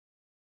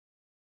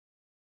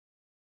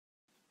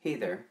Hey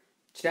there,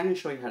 today I'm going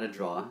to show you how to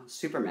draw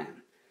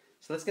Superman.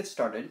 So let's get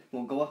started.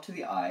 We'll go up to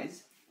the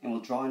eyes and we'll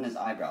draw in his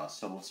eyebrows.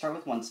 So we'll start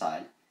with one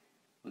side.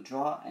 We'll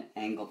draw an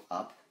angle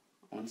up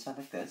on one side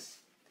like this,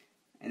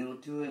 and then we'll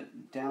do a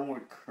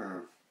downward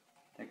curve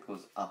that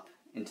goes up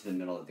into the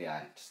middle of the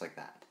eye, just like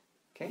that.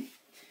 Okay?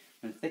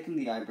 I'm going to thicken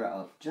the eyebrow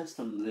up just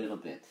a little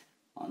bit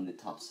on the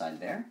top side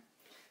there.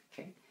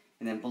 Okay?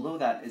 And then below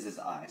that is his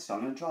eye. So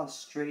I'm going to draw a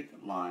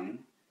straight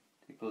line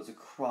that goes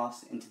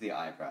across into the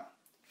eyebrow.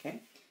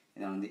 Okay?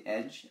 And on the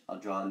edge, I'll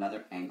draw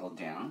another angle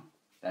down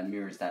that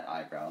mirrors that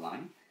eyebrow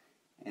line.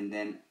 And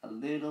then a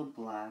little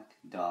black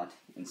dot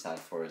inside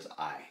for his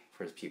eye,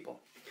 for his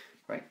pupil.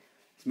 Right?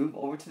 Let's move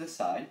over to the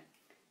side,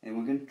 and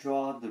we're going to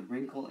draw the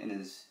wrinkle in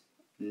his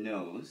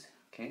nose.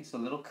 Okay, so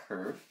a little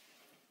curve.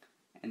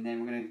 And then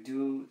we're going to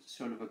do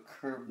sort of a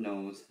curved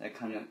nose that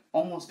kind of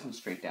almost comes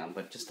straight down,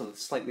 but just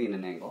slightly in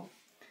an angle.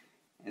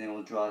 And then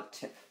we'll draw a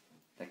tip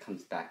that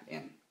comes back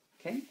in.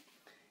 Okay?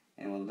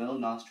 And with a little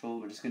nostril,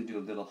 we're just going to do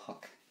a little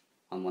hook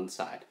on one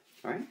side.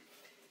 Alright?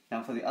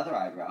 Now for the other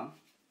eyebrow,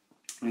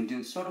 I'm going to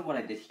do sort of what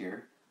I did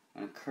here.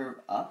 I'm going to curve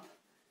up,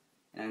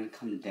 and I'm going to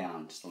come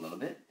down just a little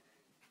bit.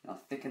 And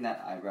I'll thicken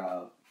that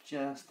eyebrow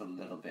just a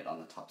little bit on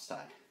the top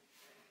side.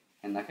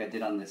 And like I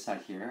did on this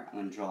side here, I'm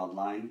going to draw a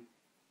line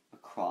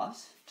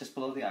across, just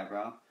below the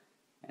eyebrow,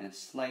 and a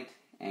slight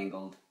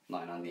angled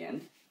line on the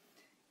end.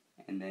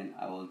 And then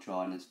I will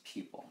draw in his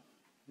pupil,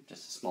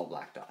 just a small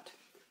black dot.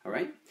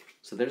 Alright?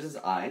 So there's his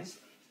eyes.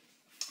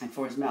 And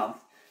for his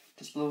mouth,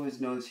 just below his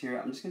nose here,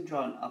 I'm just going to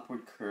draw an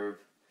upward curve,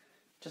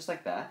 just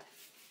like that.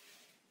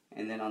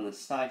 And then on the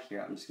side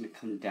here, I'm just going to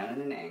come down at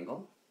an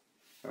angle.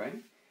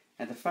 Alright?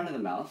 At the front of the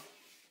mouth,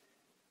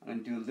 I'm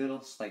going to do a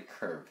little slight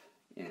curve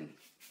in.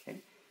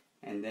 Okay?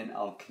 And then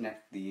I'll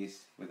connect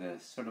these with a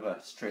sort of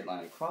a straight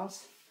line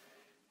across.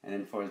 And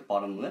then for his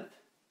bottom lip,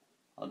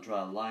 I'll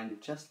draw a line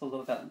just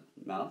below that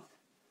mouth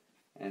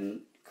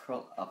and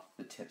curl up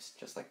the tips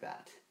just like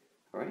that.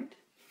 Alright?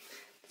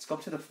 Let's go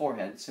up to the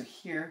forehead. So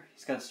here,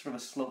 he's got a sort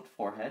of a sloped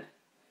forehead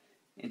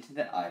into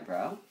the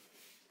eyebrow.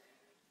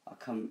 I'll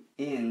come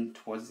in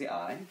towards the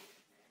eye, and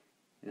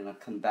then I'll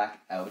come back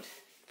out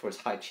for his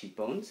high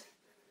cheekbones,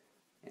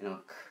 and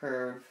I'll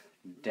curve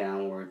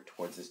downward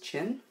towards his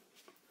chin.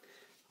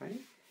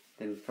 Right?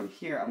 Then from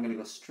here, I'm going to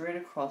go straight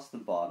across the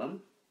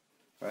bottom,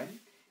 right?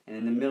 And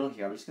in the middle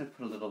here, I'm just going to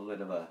put a little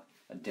bit of a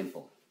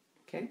dimple.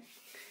 Okay?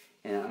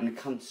 And I'm going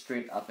to come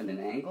straight up in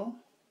an angle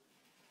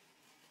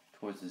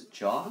towards his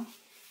jaw.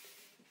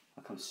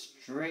 I'll come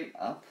straight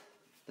up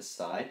the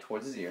side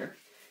towards his ear.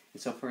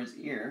 And so for his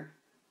ear,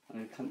 I'm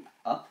going to come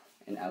up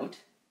and out,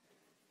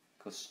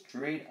 go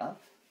straight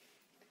up,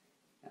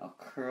 and I'll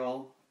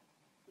curl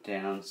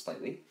down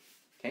slightly.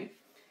 Okay?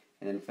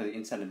 And then for the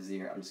inside of his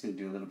ear, I'm just going to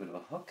do a little bit of a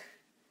hook,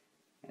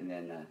 and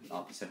then an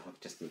opposite hook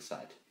just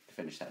inside to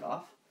finish that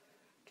off.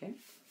 Okay?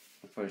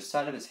 And for the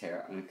side of his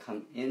hair, I'm going to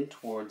come in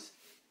towards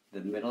the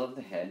middle of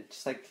the head,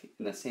 just like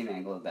in the same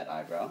angle of that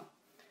eyebrow.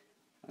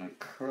 I'm going to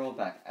curl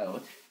back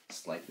out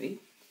slightly.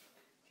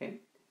 Okay?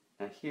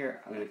 Now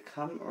here, I'm going to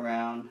come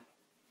around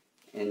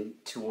and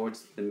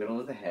towards the middle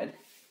of the head.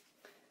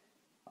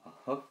 I'll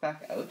hook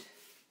back out,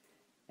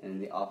 and in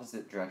the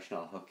opposite direction,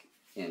 I'll hook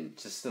in,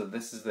 just so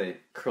this is the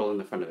curl in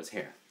the front of his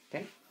hair.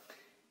 Okay?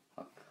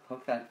 I'll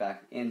hook that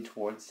back in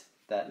towards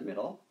that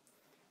middle,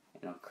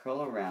 and I'll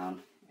curl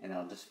around, and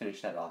I'll just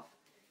finish that off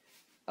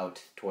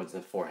out towards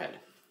the forehead.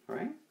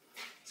 Alright?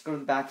 Let's go to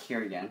the back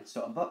here again.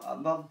 So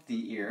above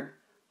the ear,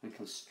 I'm going to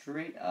come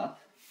straight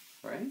up,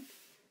 right?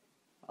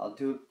 I'll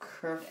do a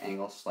curved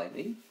angle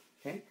slightly.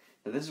 Okay?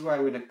 Now this is where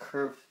I'm going to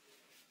curve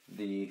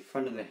the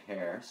front of the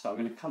hair. So I'm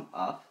going to come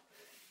up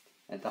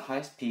at the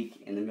highest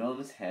peak in the middle of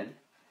his head,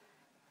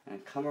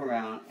 and come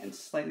around and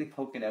slightly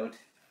poke it out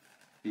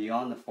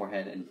beyond the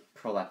forehead and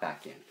curl that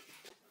back in.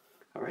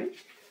 Alright,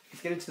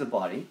 let's get into the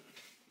body.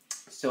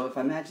 So if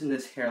I imagine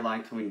this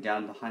hairline coming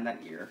down behind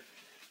that ear,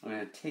 I'm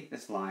going to take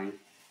this line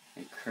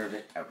and curve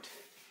it out.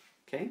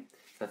 Okay,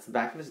 so that's the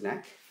back of his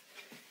neck.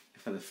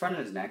 And for the front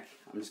of his neck,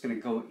 I'm just going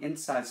to go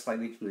inside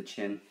slightly from the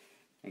chin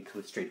and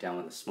come straight down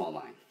with a small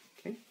line.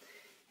 Okay,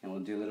 and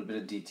we'll do a little bit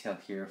of detail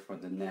here for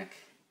the neck,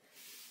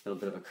 a little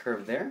bit of a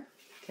curve there.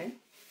 Okay.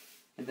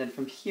 And then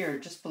from here,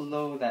 just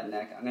below that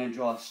neck, I'm going to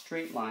draw a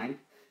straight line,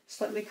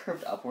 slightly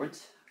curved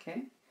upwards,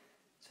 okay?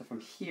 So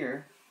from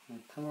here, I'm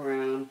going to come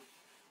around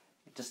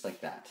just like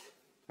that,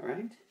 all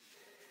right?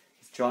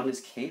 He's drawn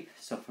his cape,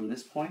 so from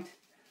this point,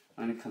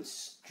 I'm going to come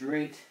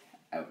straight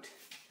out,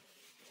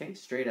 okay?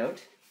 Straight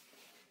out.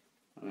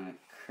 I'm going to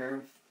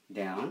curve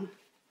down.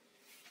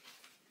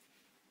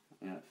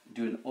 I'm going to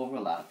do an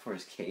overlap for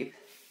his cape,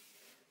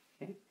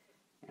 okay?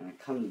 And I'm going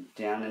to come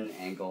down at an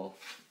angle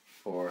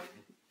for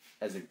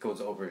as it goes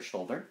over his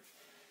shoulder.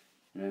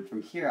 And then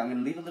from here, I'm going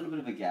to leave a little bit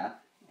of a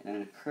gap, and I'm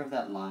going to curve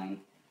that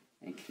line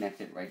and connect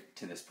it right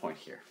to this point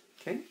here.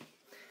 Okay?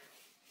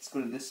 Let's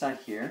go to this side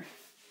here.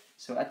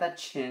 So at that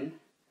chin,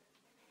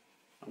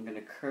 I'm going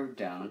to curve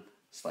down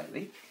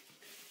slightly.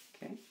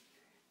 Okay?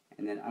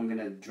 And then I'm going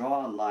to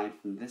draw a line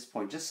from this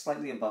point, just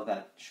slightly above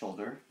that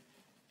shoulder,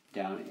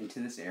 down into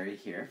this area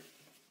here.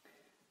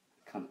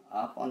 come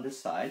up on this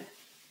side,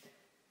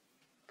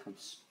 come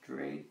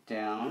straight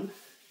down,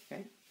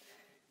 okay?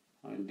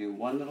 I'm going to do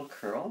one little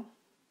curl,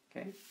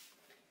 okay?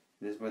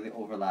 This is where the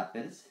overlap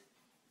is.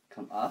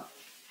 Come up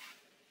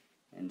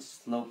and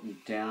slope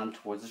down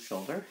towards the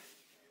shoulder,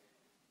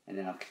 and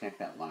then I'll connect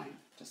that line,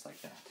 just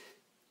like that.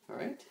 All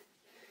right?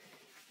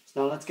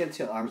 So now let's get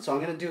to arms. So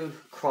I'm going to do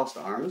crossed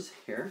arms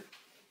here.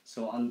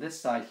 So on this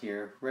side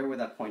here, right where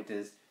that point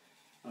is,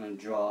 I'm going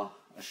to draw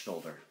a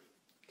shoulder,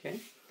 okay?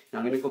 Now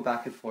I'm going to go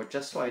back and forth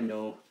just so I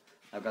know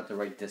I've got the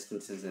right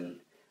distances, and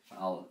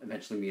I'll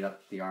eventually meet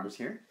up the arms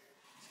here.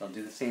 So I'll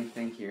do the same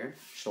thing here,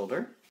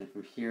 shoulder. And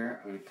from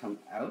here, I'm going to come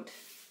out,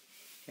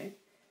 okay?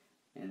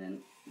 And then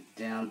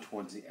down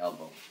towards the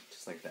elbow,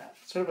 just like that.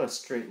 Sort of a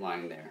straight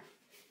line there,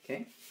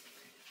 okay?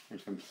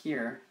 And from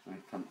here, I'm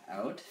going to come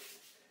out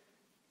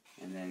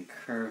and then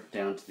curve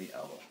down to the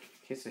elbow.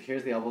 Okay, so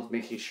here's the elbows,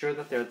 making sure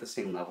that they're at the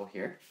same level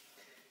here.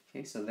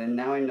 Okay, so then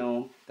now I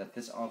know that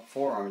this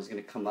forearm is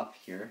going to come up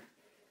here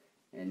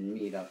and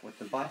meet up with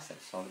the bicep.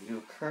 So I'll do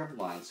a curved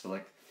line. So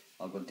like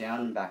I'll go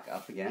down and back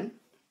up again.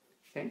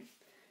 Okay,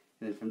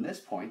 and then from this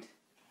point,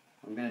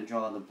 I'm going to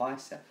draw the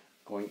bicep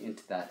going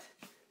into that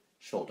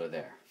shoulder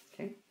there.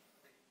 Okay,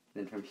 and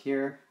then from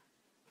here,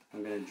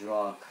 I'm going to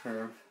draw a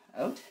curve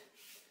out,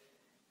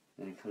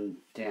 and then come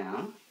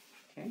down.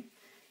 Okay,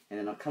 and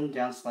then I'll come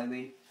down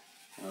slightly,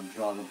 and I'll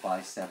draw the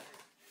bicep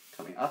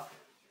coming up,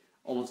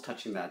 almost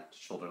touching that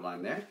shoulder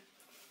line there. And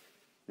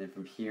then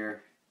from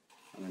here,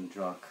 I'm going to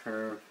draw a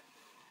curve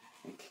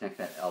and connect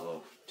that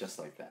elbow just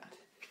like that.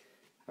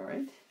 All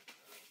right.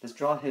 Let's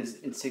draw his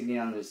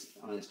insignia on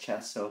his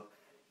chest. So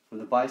from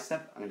the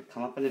bicep, I'm going to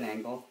come up at an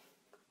angle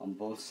on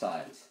both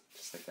sides,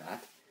 just like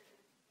that.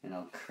 And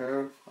I'll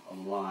curve a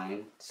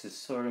line to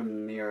sort of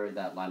mirror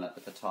that line up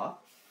at the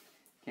top.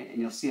 Okay, and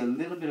you'll see a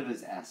little bit of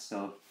his S.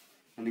 So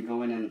I'm going to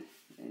go in and,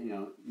 you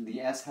know,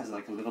 the S has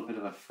like a little bit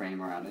of a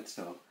frame around it.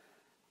 So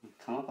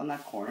come up on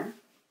that corner,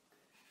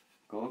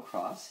 go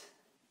across,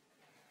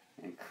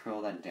 and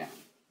curl that down.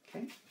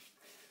 Okay.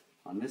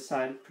 On this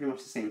side, pretty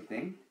much the same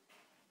thing.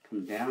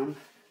 Come down,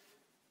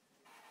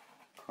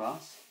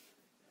 across,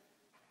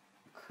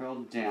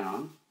 curl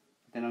down.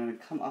 Then I'm going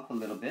to come up a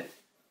little bit,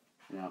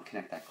 and then I'll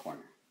connect that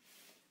corner.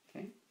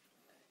 Okay.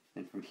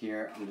 Then from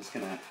here, I'm just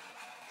going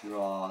to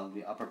draw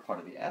the upper part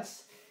of the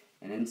S,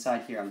 and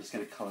inside here, I'm just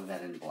going to color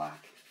that in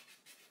black.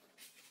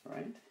 All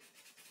right.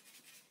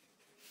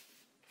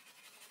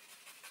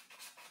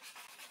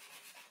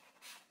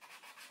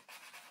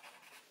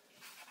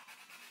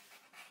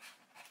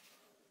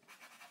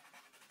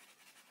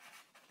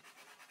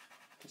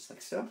 Just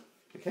like so,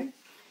 okay?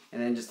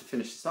 And then just to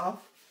finish this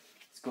off,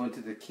 let's go into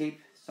the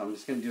cape. So I'm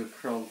just going to do a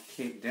curled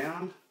cape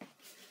down.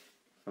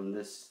 From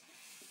this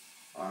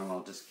arm,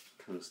 I'll just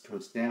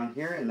comes down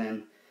here, and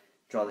then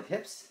draw the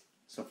hips.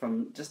 So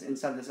from just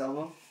inside this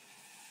elbow,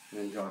 and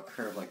then draw a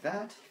curve like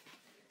that.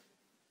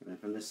 And then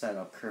from this side,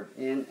 I'll curve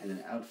in and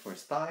then out for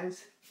his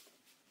thighs.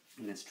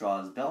 And let's draw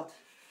his belt.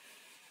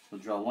 So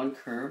draw one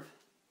curve,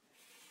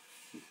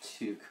 and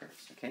two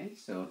curves, okay?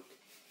 So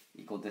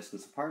equal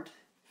distance apart.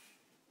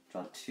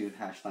 Draw two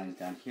hash lines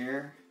down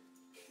here,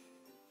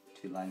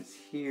 two lines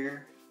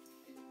here,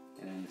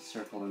 and then a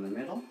circle in the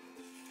middle,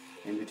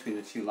 in between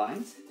the two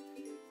lines,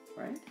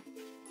 right?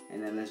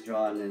 And then let's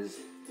draw in his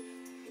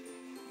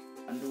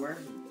underwear,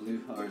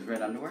 blue or his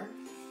red underwear,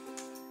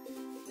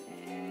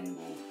 and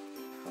we'll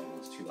curl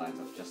those two lines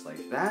up just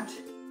like that.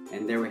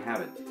 And there we have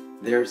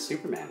it. There's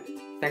Superman.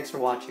 Thanks for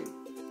watching.